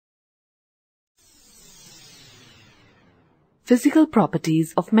Physical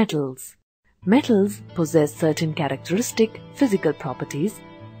properties of metals. Metals possess certain characteristic physical properties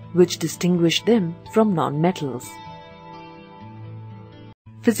which distinguish them from non-metals.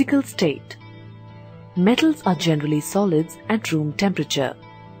 Physical state. Metals are generally solids at room temperature.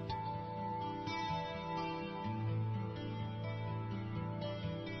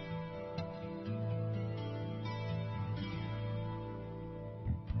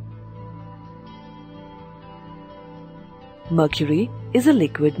 Mercury is a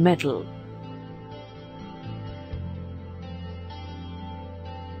liquid metal.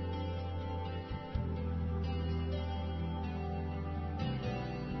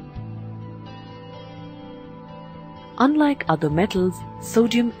 Unlike other metals,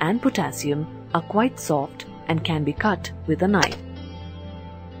 sodium and potassium are quite soft and can be cut with a knife.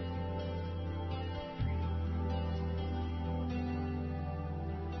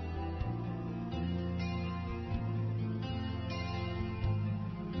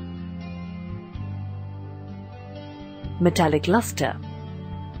 Metallic luster.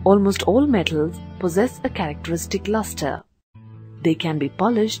 Almost all metals possess a characteristic luster. They can be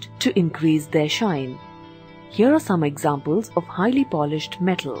polished to increase their shine. Here are some examples of highly polished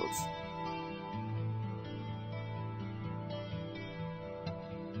metals.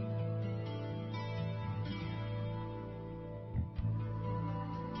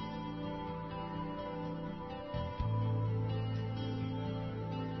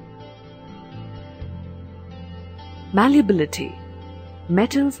 Malleability.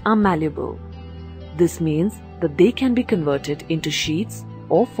 Metals are malleable. This means that they can be converted into sheets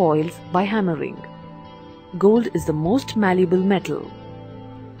or foils by hammering. Gold is the most malleable metal.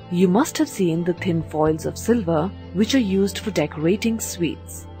 You must have seen the thin foils of silver which are used for decorating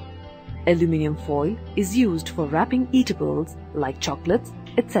sweets. Aluminium foil is used for wrapping eatables like chocolates,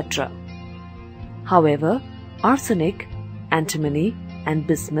 etc. However, arsenic, antimony and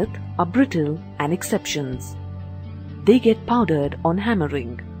bismuth are brittle and exceptions. They get powdered on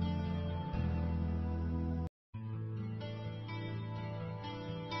hammering.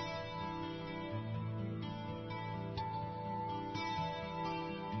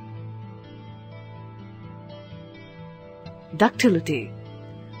 Ductility.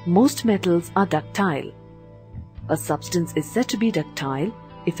 Most metals are ductile. A substance is said to be ductile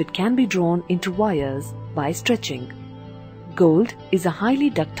if it can be drawn into wires by stretching. Gold is a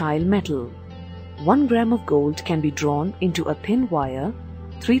highly ductile metal. 1 gram of gold can be drawn into a thin wire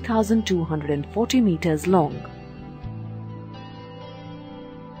 3,240 meters long.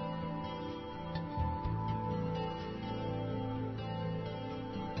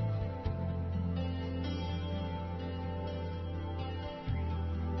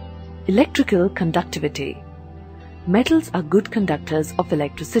 Electrical conductivity. Metals are good conductors of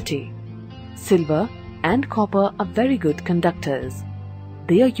electricity. Silver and copper are very good conductors.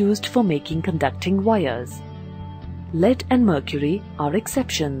 They are used for making conducting wires. Lead and mercury are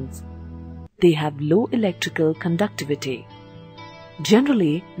exceptions. They have low electrical conductivity.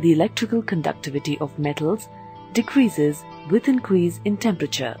 Generally, the electrical conductivity of metals decreases with increase in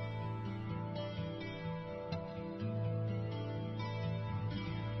temperature.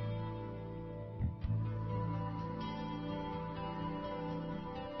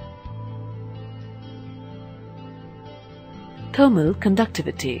 Thermal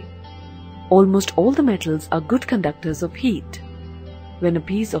conductivity. Almost all the metals are good conductors of heat. When a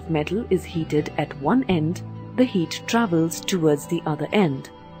piece of metal is heated at one end, the heat travels towards the other end,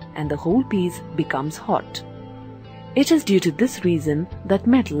 and the whole piece becomes hot. It is due to this reason that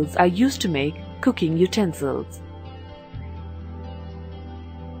metals are used to make cooking utensils.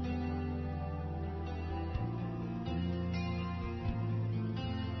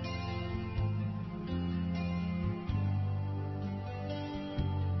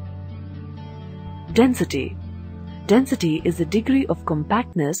 Density. Density is the degree of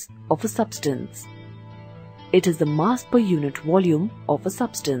compactness of a substance. It is the mass per unit volume of a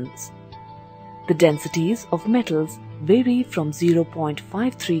substance. The densities of metals vary from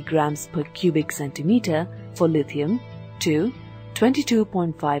 0.53 grams per cubic centimeter for lithium to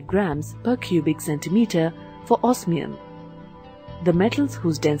 22.5 grams per cubic centimeter for osmium. The metals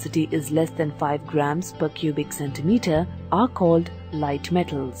whose density is less than 5 grams per cubic centimeter are called light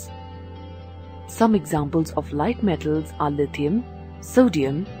metals. Some examples of light metals are lithium,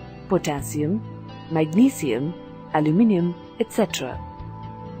 sodium, potassium, magnesium, aluminium, etc.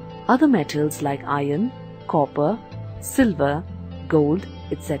 Other metals like iron, copper, silver, gold,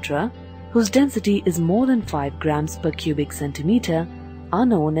 etc., whose density is more than 5 grams per cubic centimeter, are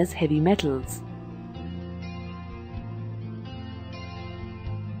known as heavy metals.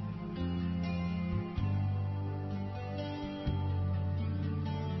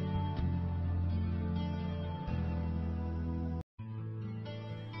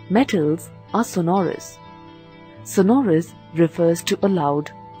 Metals are sonorous. Sonorous refers to a loud,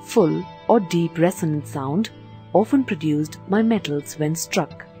 full or deep resonant sound often produced by metals when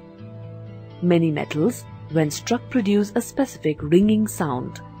struck. Many metals, when struck, produce a specific ringing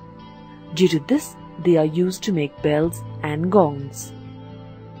sound. Due to this, they are used to make bells and gongs.